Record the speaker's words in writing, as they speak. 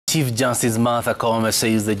Chief Justice Martha Koome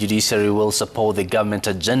says the judiciary will support the government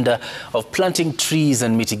agenda of planting trees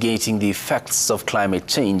and mitigating the effects of climate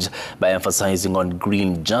change by emphasizing on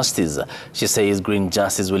green justice. She says green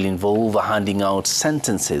justice will involve handing out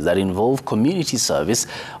sentences that involve community service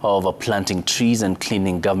of planting trees and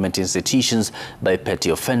cleaning government institutions by petty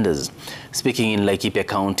offenders. Speaking in Laikipia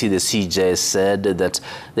County, the CJ said that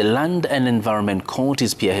the Land and Environment Court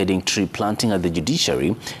is spearheading tree planting at the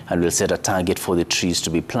judiciary and will set a target for the trees to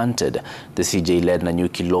be planted. The CJ led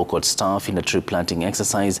Nanyuki Law Court staff in a tree planting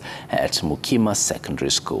exercise at Mukima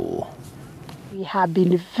Secondary School. We have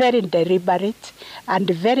been very deliberate and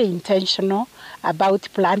very intentional about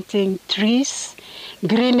planting trees,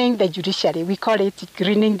 greening the judiciary. We call it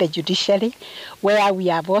greening the judiciary, where we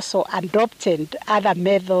have also adopted other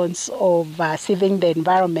methods of saving the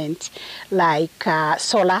environment, like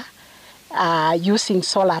solar, using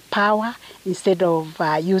solar power instead of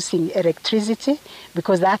using electricity,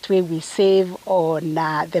 because that way we save on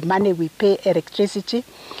the money we pay electricity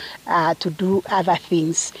to do other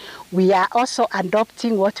things. We are also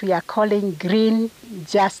adopting what we are calling green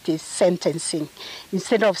justice sentencing.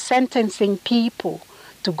 Instead of sentencing people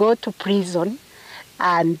to go to prison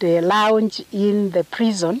and lounge in the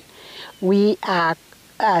prison, we are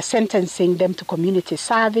sentencing them to community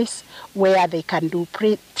service, where they can do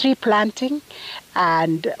tree planting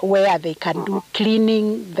and where they can do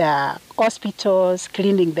cleaning the hospitals,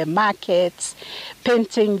 cleaning the markets,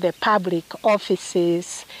 painting the public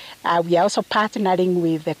offices. We are also partnering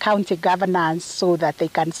with the county governance so that they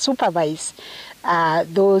can supervise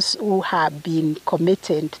those who have been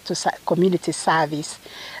committed to community service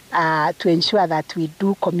to ensure that we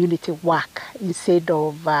do community work instead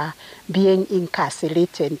of being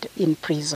incarcerated in prison.